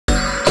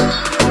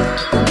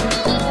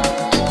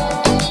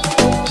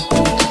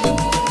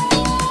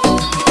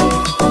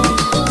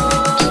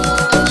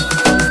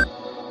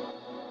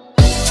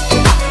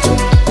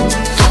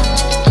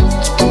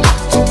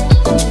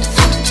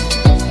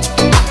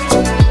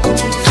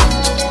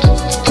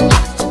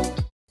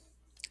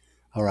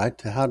All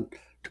right, how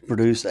to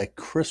produce a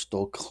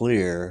crystal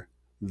clear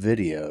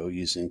video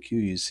using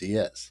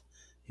QUCS.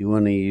 You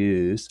want to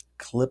use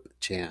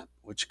QUCS,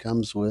 which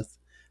comes with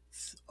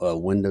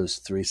Windows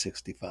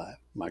 365,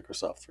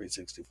 Microsoft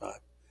 365.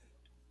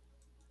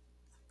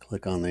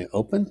 Click on the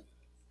open.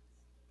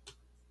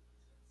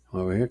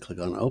 Over here, click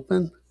on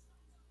open.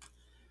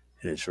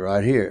 It's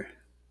right here.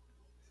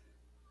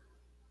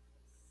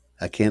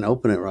 I can't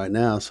open it right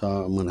now, so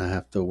I'm going to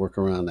have to work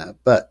around that.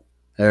 But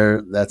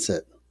that's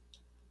it.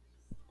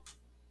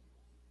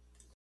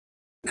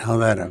 Now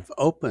that I've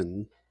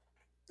opened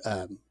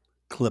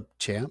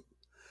QUCS, you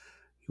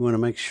want to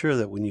make sure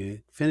that when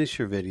you finish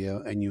your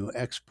video and you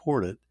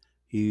export it,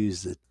 you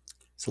use the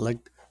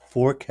select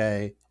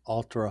 4K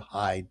Ultra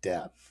High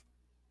Def.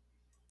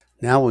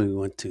 Now we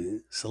want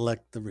to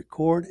select the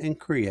record and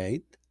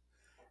create,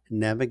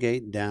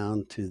 navigate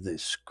down to the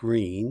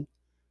screen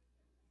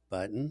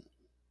button,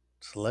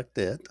 select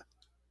it.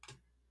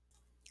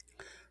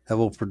 That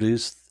will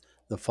produce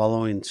the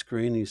following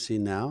screen you see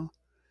now.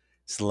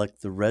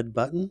 Select the red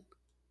button.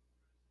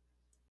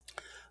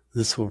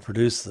 This will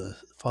produce the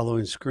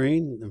following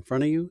screen in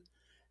front of you.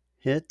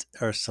 Hit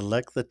or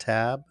select the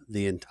tab,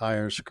 the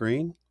entire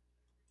screen.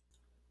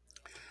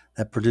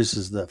 That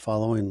produces the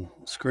following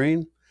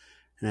screen.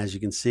 And as you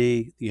can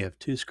see, you have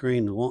two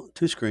screens,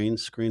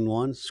 screen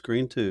one,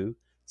 screen two.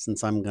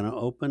 Since I'm going to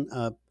open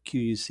up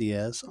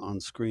QUCS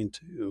on screen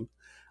 2,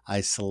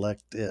 I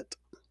select it.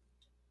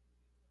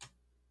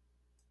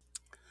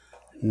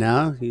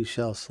 Now you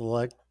shall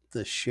select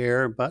the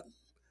share button,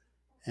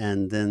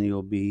 and then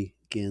you'll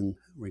begin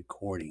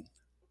recording.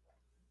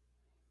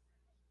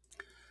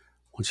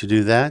 Once you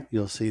do that,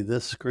 you'll see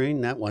this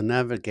screen. That will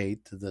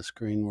navigate to the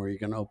screen where you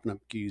can open up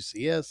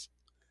QUCS.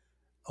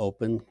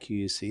 Open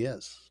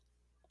QUCS.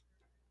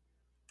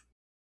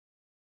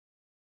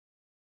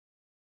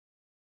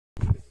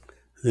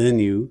 Then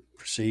you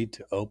proceed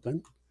to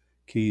open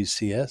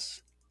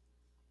QUCS.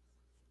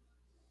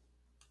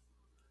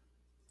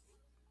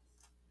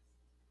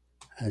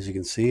 As you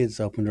can see, it's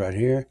opened right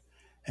here.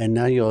 And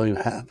now you'll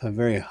have a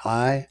very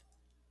high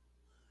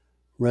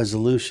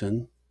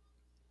resolution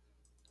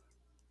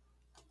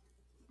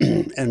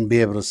and be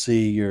able to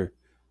see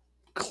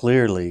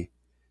clearly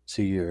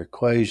see your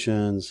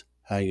equations,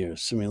 how your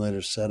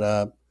simulator's set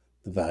up,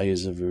 the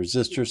values of your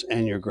resistors,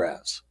 and your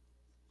graphs.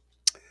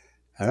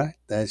 All right,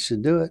 that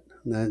should do it.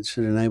 That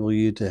should enable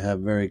you to have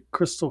very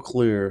crystal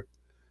clear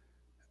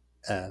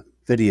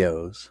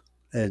videos,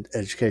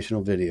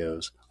 educational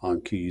videos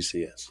on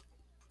QUCS.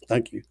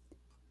 Thank you.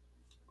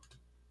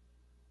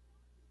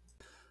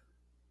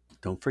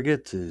 Don't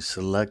forget to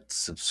select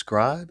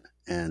subscribe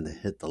and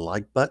hit the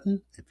like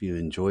button if you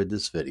enjoyed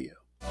this video.